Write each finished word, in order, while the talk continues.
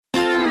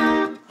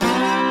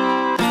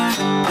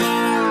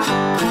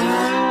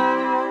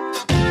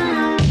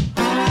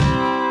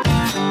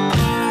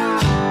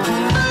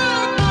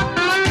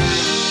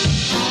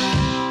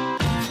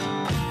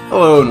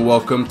Hello and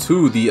welcome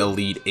to the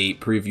Elite 8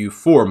 preview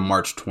for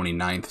March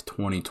 29th,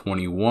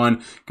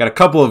 2021. Got a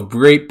couple of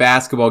great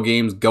basketball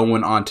games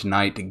going on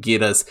tonight to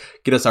get us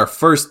our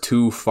first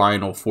two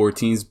Final Four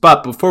teams.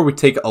 But before we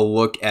take a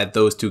look at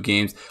those two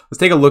games, let's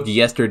take a look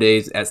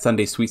at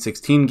Sunday's Sweet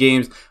 16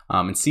 games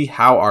and see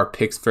how our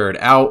picks fared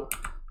out.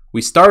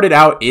 We started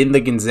out in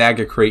the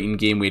Gonzaga-Creighton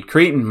game. We had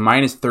Creighton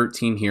minus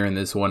 13 here in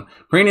this one.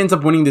 Creighton ends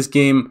up winning this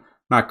game.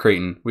 Not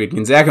Creighton. We had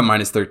Gonzaga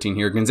minus 13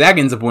 here. Gonzaga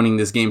ends up winning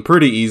this game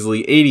pretty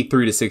easily,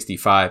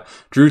 83-65.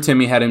 Drew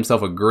Timme had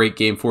himself a great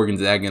game for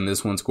Gonzaga in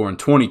this one, scoring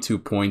 22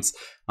 points.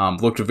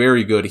 Looked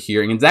very good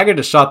here. And Gonzaga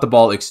just shot the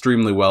ball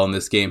extremely well in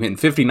this game, hitting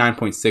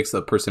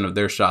 59.6% of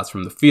their shots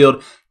from the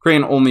field.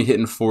 Creighton only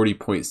hitting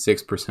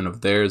 40.6%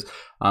 of theirs.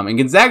 And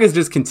Gonzaga is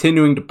just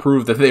continuing to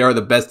prove that they are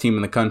the best team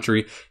in the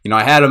country. You know,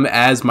 I had them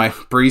as my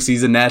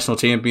preseason national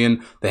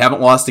champion. They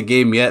haven't lost a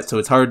game yet, so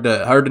it's hard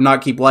to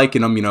not keep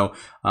liking them. You know,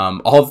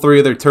 all three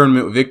of their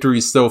tournament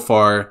victories so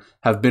far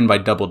have been by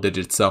double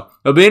digits. So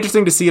it'll be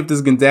interesting to see if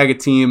this Gonzaga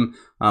team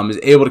is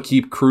able to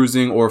keep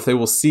cruising, or if they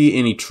will see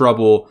any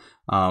trouble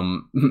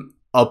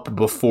up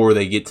before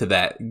they get to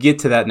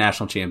that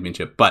national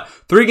championship. But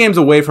 3 games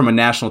away from a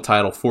national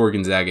title for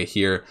Gonzaga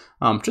here,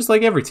 just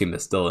like every team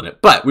that's still in it.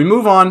 But we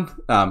move on,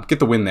 get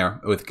the win there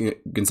with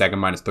Gonzaga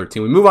minus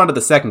 13. We move on to the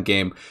second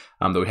game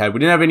that we had. We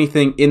didn't have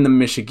anything in the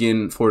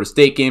Michigan-Florida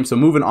State game, so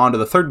moving on to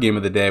the third game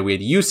of the day, we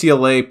had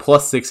UCLA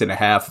plus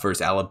 6.5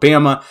 versus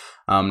Alabama.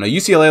 Now,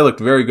 UCLA looked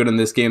very good in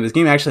this game. This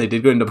game actually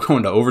did end up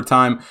going to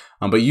overtime,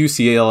 but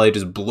UCLA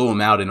just blew them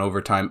out in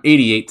overtime,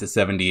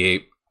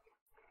 88-78.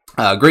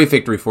 Great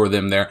victory for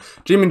them there.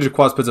 Jamie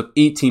Jaquaz puts up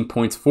 18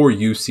 points for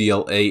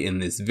UCLA in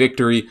this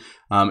victory.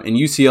 And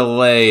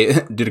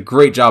UCLA did a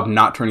great job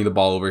not turning the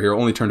ball over here.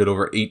 Only turned it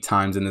over 8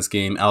 times in this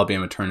game.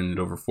 Alabama turning it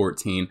over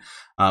 14.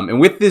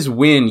 And with this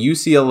win,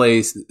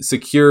 UCLA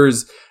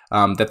secures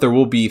that there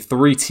will be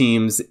 3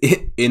 teams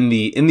in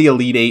the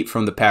Elite 8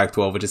 from the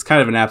Pac-12, which is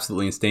kind of an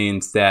absolutely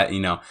insane stat, you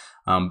know.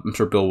 I'm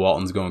sure Bill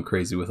Walton's going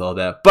crazy with all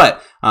that.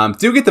 But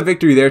do get the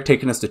victory there,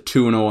 taking us to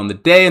 2-0 on the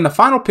day. And the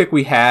final pick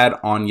we had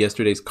on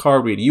yesterday's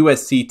card, we had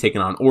USC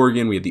taking on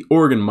Oregon. We had the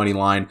Oregon money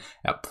line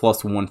at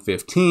plus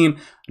 115.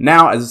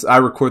 Now, as I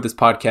record this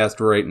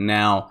podcast right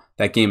now,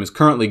 that game is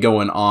currently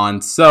going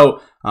on.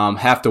 So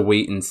have to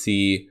wait and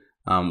see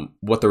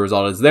what the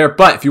result is there.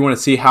 But if you want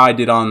to see how I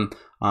did on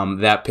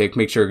that pick,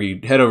 make sure you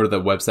head over to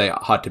the website,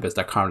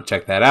 hottipbets.com, to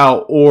check that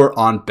out, or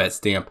on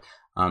BetStamp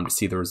to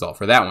see the result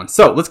for that one.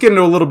 So let's get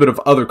into a little bit of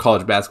other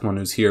college basketball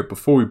news here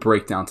before we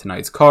break down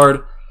tonight's card.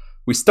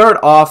 We start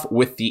off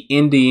with the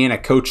Indiana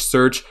coach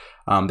search.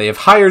 They have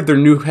hired their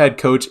new head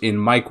coach in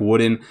Mike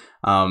Wooden.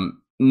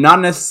 Not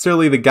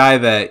necessarily the guy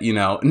that, you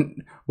know,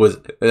 was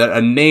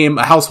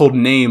a household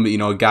name, you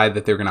know, a guy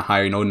that they're going to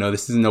hire. You know, no,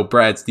 this isn't no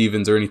Brad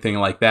Stevens or anything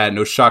like that.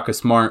 No Shaka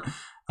Smart.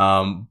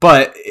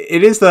 But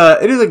it is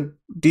a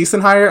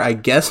decent hire, I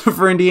guess,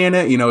 for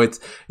Indiana. You know, it's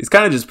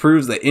kind of just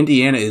proves that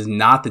Indiana is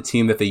not the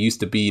team that they used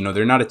to be. You know,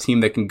 they're not a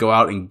team that can go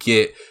out and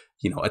get,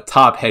 you know, a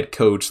top head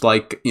coach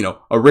like, you know,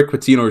 a Rick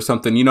Pitino or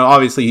something. You know,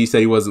 obviously he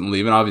said he wasn't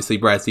leaving. Obviously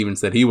Brad Stevens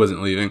said he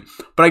wasn't leaving.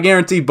 But I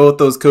guarantee both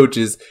those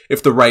coaches,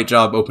 if the right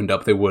job opened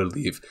up, they would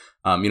leave.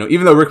 You know,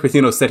 even though Rick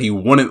Pitino said he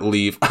wouldn't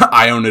leave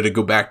Iona to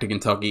go back to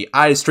Kentucky,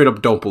 I straight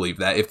up don't believe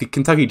that. If the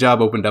Kentucky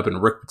job opened up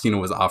and Rick Pitino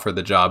was offered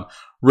the job,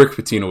 Rick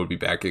Pitino would be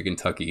back at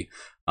Kentucky.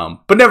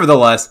 But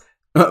nevertheless,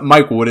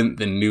 Mike Wooden,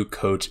 the new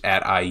coach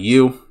at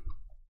IU.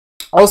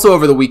 Also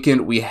over the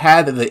weekend, we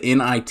had the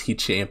NIT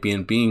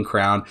champion being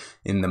crowned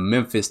in the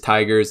Memphis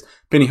Tigers.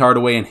 Penny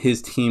Hardaway and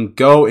his team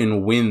go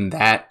and win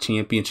that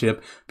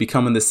championship,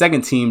 becoming the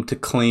second team to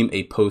claim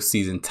a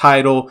postseason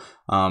title,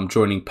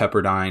 joining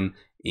Pepperdine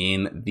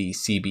in the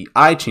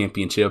CBI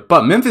championship.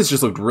 But Memphis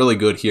just looked really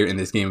good here in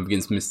this game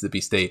against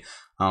Mississippi State.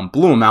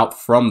 Blew them out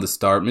from the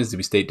start.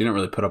 Mississippi State didn't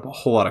really put up a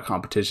whole lot of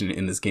competition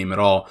in this game at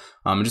all.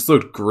 It just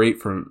looked great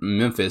for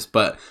Memphis.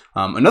 But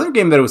another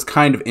game that was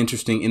kind of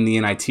interesting in the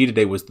NIT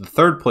today was the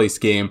third place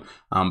game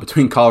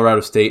between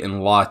Colorado State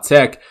and La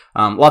Tech.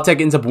 La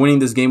Tech ends up winning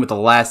this game with a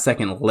last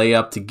second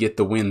layup to get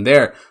the win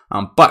there.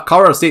 But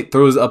Colorado State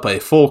throws up a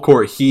full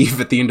court heave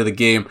at the end of the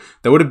game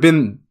that would have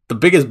been the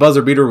biggest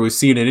buzzer beater we've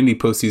seen in any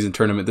postseason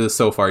tournament this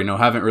so far. You know,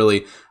 haven't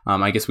really.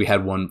 I guess we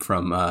had one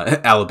from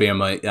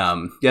Alabama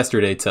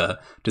yesterday to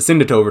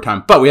send it to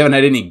overtime, but we haven't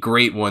had any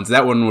great ones.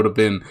 That one would have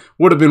been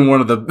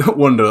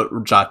one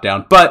to jot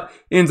down, but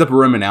ends up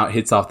rimming out,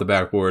 hits off the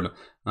backboard,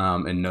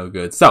 and no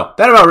good. So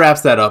that about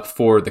wraps that up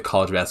for the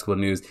college basketball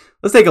news.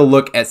 Let's take a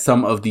look at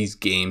some of these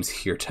games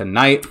here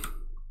tonight.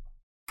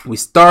 We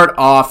start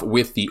off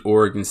with the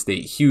Oregon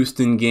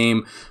State-Houston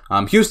game.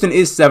 Houston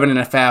is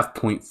 7.5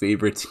 point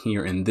favorites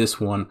here in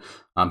this one.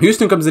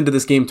 Houston comes into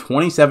this game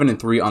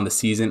 27-3 on the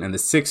season and the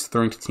 6th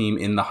ranked team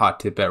in the Hot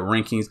Tip Bet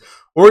rankings.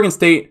 Oregon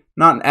State,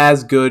 not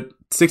as good,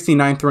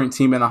 69th ranked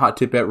team in the Hot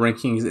Tip Bet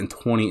rankings and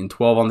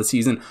 20-12 on the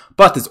season.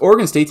 But this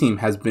Oregon State team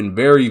has been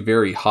very,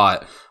 very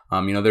hot.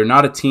 They're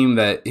not a team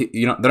that,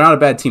 they're not a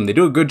bad team. They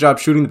do a good job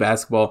shooting the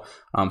basketball.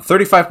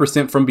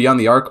 35% from beyond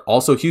the arc.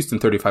 Also Houston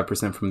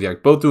 35% from the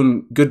arc. Both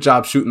doing good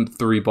job shooting the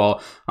three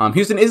ball.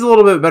 Houston is a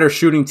little bit better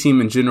shooting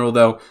team in general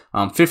though.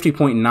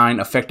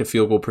 50.9 effective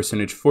field goal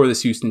percentage for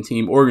this Houston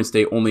team. Oregon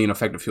State only an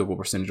effective field goal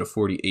percentage of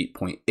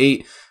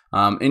 48.8.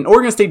 And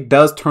Oregon State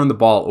does turn the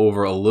ball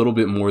over a little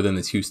bit more than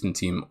this Houston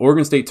team.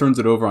 Oregon State turns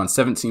it over on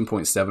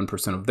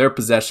 17.7% of their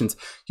possessions.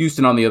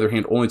 Houston, on the other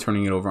hand, only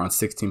turning it over on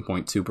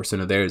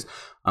 16.2% of theirs.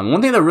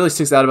 One thing that really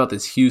sticks out about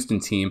this Houston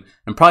team,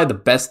 and probably the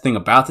best thing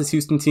about this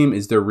Houston team,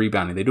 is their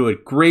rebounding. They do a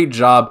great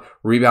job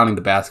rebounding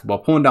the basketball,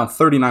 pulling down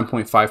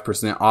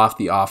 39.5% off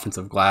the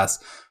offensive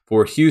glass.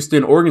 For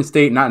Houston, Oregon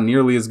State, not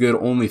nearly as good,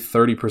 only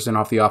 30%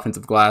 off the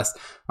offensive glass,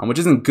 which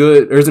isn't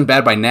good or isn't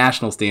bad by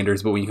national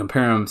standards, but when you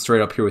compare them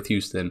straight up here with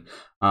Houston,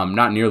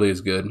 not nearly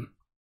as good.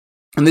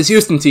 And this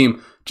Houston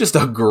team, just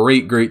a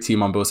great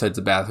team on both sides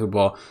of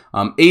basketball.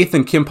 8th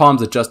in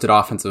KenPom's adjusted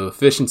offensive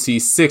efficiency,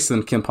 6th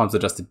in KenPom's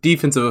adjusted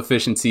defensive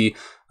efficiency,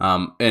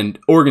 and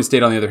Oregon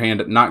State, on the other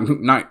hand,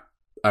 not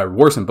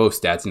worse in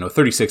both stats,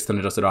 36th in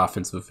adjusted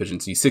offensive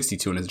efficiency,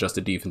 62 in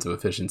adjusted defensive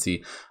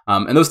efficiency.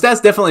 And those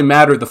stats definitely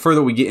matter the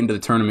further we get into the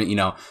tournament.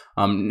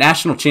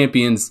 National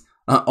champions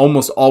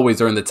almost always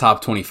are in the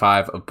top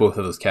 25 of both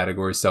of those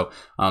categories. So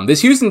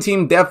this Houston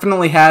team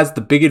definitely has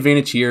the big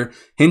advantage here,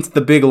 hence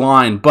the big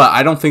line, but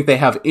I don't think they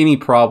have any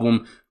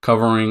problem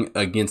covering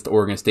against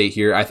Oregon State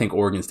here. I think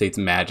Oregon State's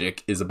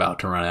magic is about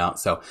to run out.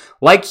 So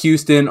like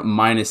Houston,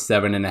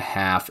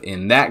 -7.5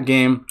 in that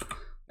game.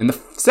 In the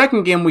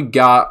second game we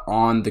got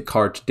on the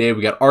card today,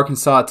 we got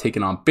Arkansas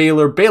taking on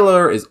Baylor.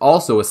 Baylor is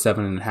also a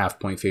 7.5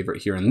 point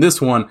favorite here in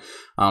this one.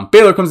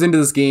 Baylor comes into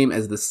this game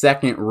as the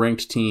second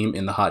ranked team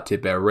in the Hot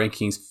Tip Bet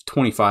rankings,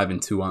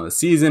 25-2 on the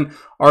season.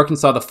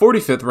 Arkansas, the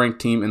 45th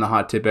ranked team in the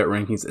Hot Tip Bet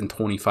rankings, and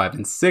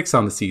 25-6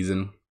 on the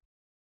season.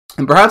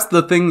 And perhaps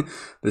the thing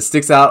that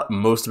sticks out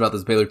most about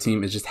this Baylor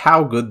team is just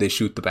how good they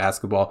shoot the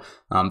basketball.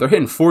 They're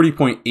hitting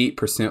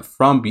 40.8%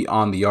 from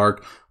beyond the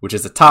arc, which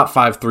is a top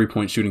 5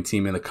 3-point shooting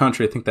team in the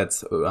country. I think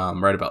that's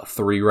right about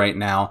 3 right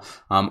now.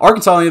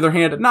 Arkansas, on the other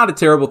hand, not a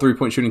terrible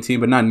 3-point shooting team,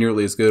 but not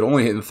nearly as good,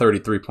 only hitting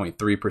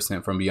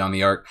 33.3% from beyond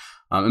the arc.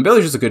 And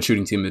Baylor's just a good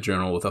shooting team in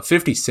general with a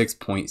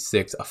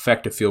 56.6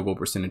 effective field goal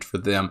percentage for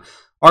them.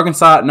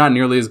 Arkansas, not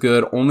nearly as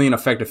good, only an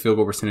effective field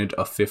goal percentage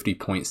of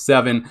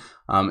 50.7.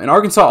 And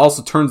Arkansas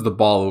also turns the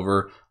ball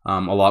over a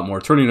lot more,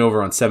 turning it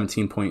over on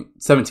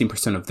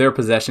 17% of their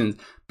possessions.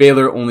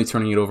 Baylor only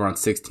turning it over on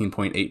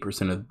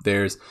 16.8% of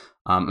theirs.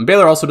 And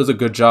Baylor also does a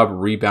good job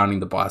rebounding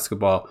the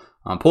basketball,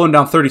 pulling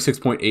down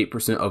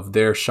 36.8% of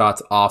their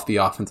shots off the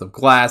offensive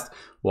glass,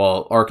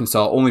 while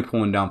Arkansas only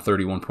pulling down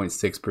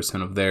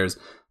 31.6% of theirs.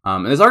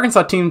 And this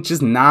Arkansas team is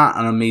just not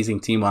an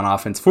amazing team on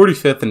offense.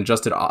 45th in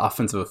adjusted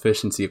offensive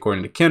efficiency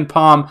according to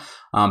KenPom.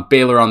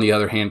 Baylor, on the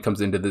other hand, comes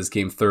into this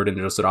game 3rd in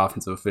adjusted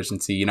offensive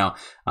efficiency.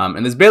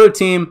 And this Baylor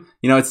team,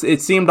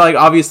 it seemed like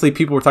obviously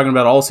people were talking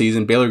about all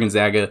season. Baylor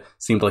Gonzaga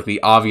seemed like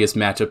the obvious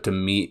matchup to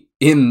meet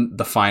in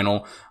the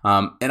final.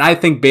 And I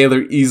think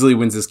Baylor easily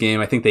wins this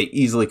game. I think they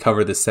easily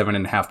cover this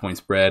 7.5 point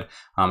spread.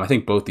 I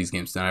think both these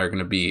games tonight are going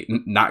to be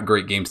not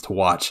great games to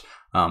watch.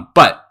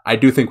 But I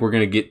do think we're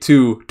going to get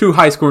two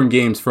high scoring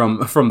games from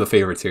the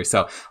favorites here.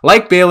 So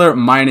like Baylor,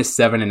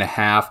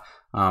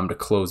 -7.5 to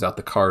close out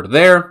the card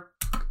there.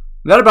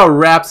 That about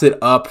wraps it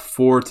up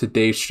for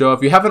today's show.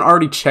 If you haven't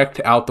already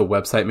checked out the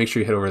website, make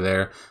sure you head over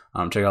there.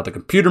 Check out the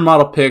computer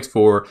model picks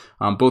for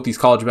both these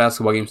college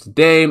basketball games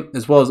today,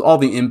 as well as all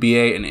the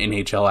NBA and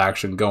NHL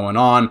action going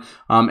on.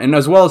 And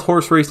as well as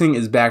horse racing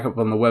is back up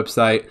on the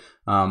website.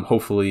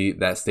 Hopefully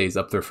that stays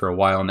up there for a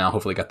while now.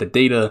 Hopefully got the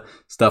data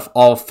stuff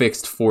all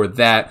fixed for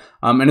that.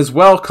 And as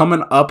well,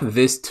 coming up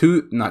this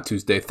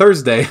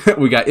Thursday,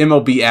 we got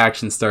MLB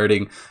action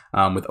starting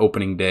with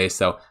opening day.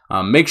 So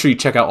make sure you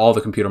check out all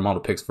the computer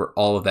model picks for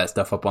all of that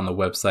stuff up on the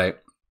website.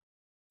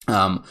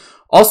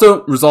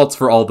 Also, results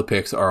for all the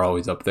picks are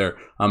always up there.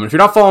 And if you're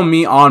not following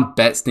me on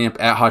BetStamp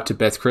at Hot Tip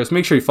Bets Chris,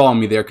 make sure you follow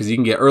me there because you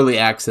can get early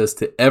access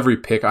to every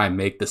pick I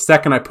make. The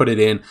second I put it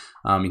in,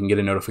 you can get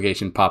a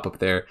notification pop up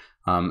there.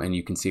 And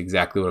you can see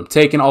exactly what I'm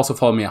taking. Also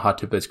follow me at Hot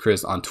Tip Bets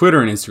Chris on Twitter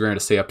and Instagram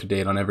to stay up to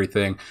date on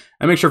everything.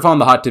 And make sure to follow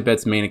the Hot Tip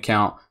Bets main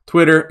account,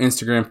 Twitter,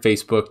 Instagram,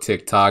 Facebook,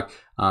 TikTok.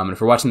 And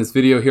if you're watching this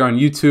video here on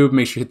YouTube,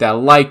 make sure you hit that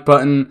like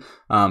button,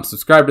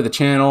 subscribe to the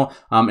channel,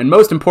 and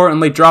most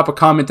importantly, drop a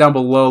comment down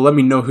below. Let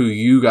me know who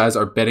you guys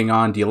are betting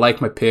on. Do you like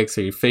my picks?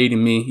 Are you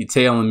fading me? You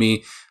tailing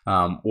me?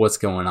 What's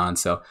going on?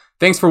 So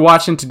thanks for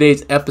watching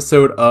today's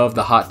episode of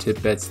the Hot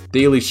Tip Bets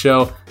Daily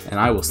Show, and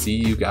I will see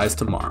you guys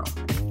tomorrow.